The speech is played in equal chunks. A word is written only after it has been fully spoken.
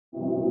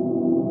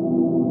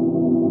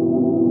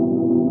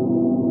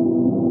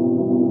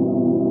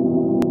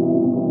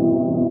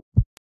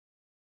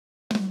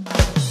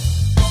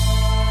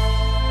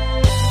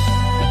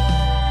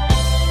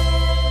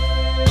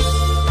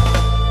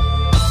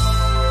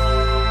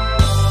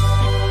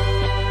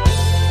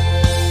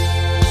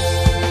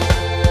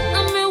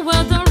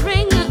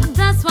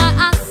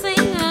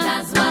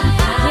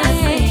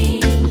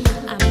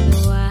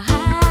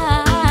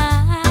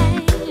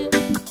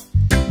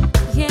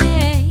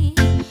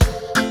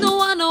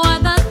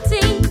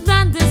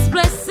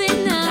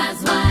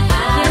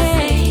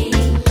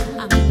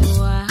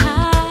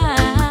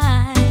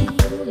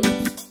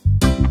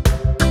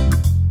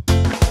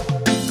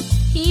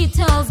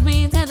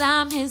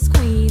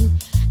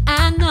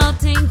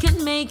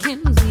make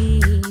him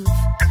leave.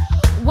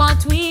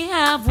 What we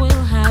have,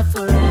 we'll have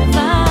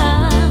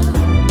forever.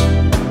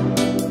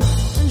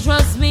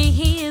 Trust me,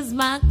 he is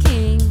my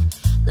king.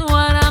 No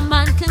other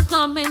man can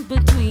come in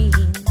between.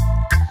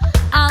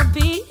 I'll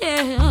be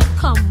here,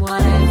 come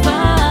whatever.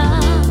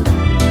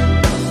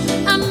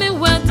 I'm in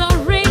with the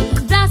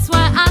ring, that's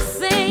why I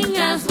sing.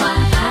 That's why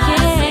I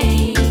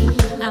sing.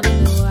 I'm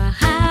the wife.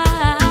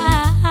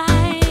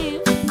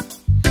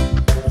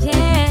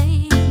 Yeah.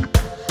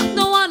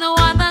 No one no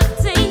other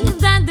thing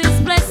than this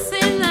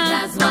blessing.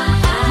 That's why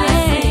I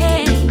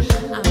sing.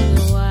 I'm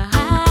the wife.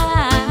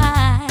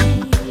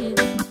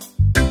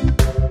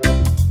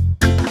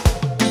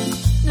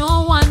 No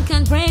one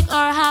can break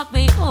or have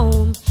me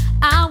home.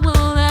 I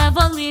will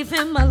never leave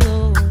him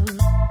alone.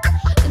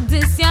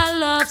 This your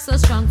love so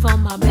strong for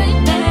my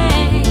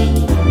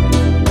baby.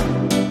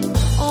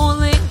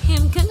 Only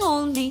him can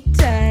hold me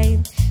tight.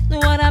 No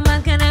other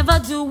man can ever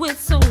do it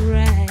so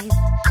right.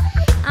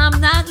 I'm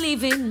not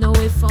leaving no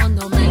way for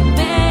no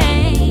maybe.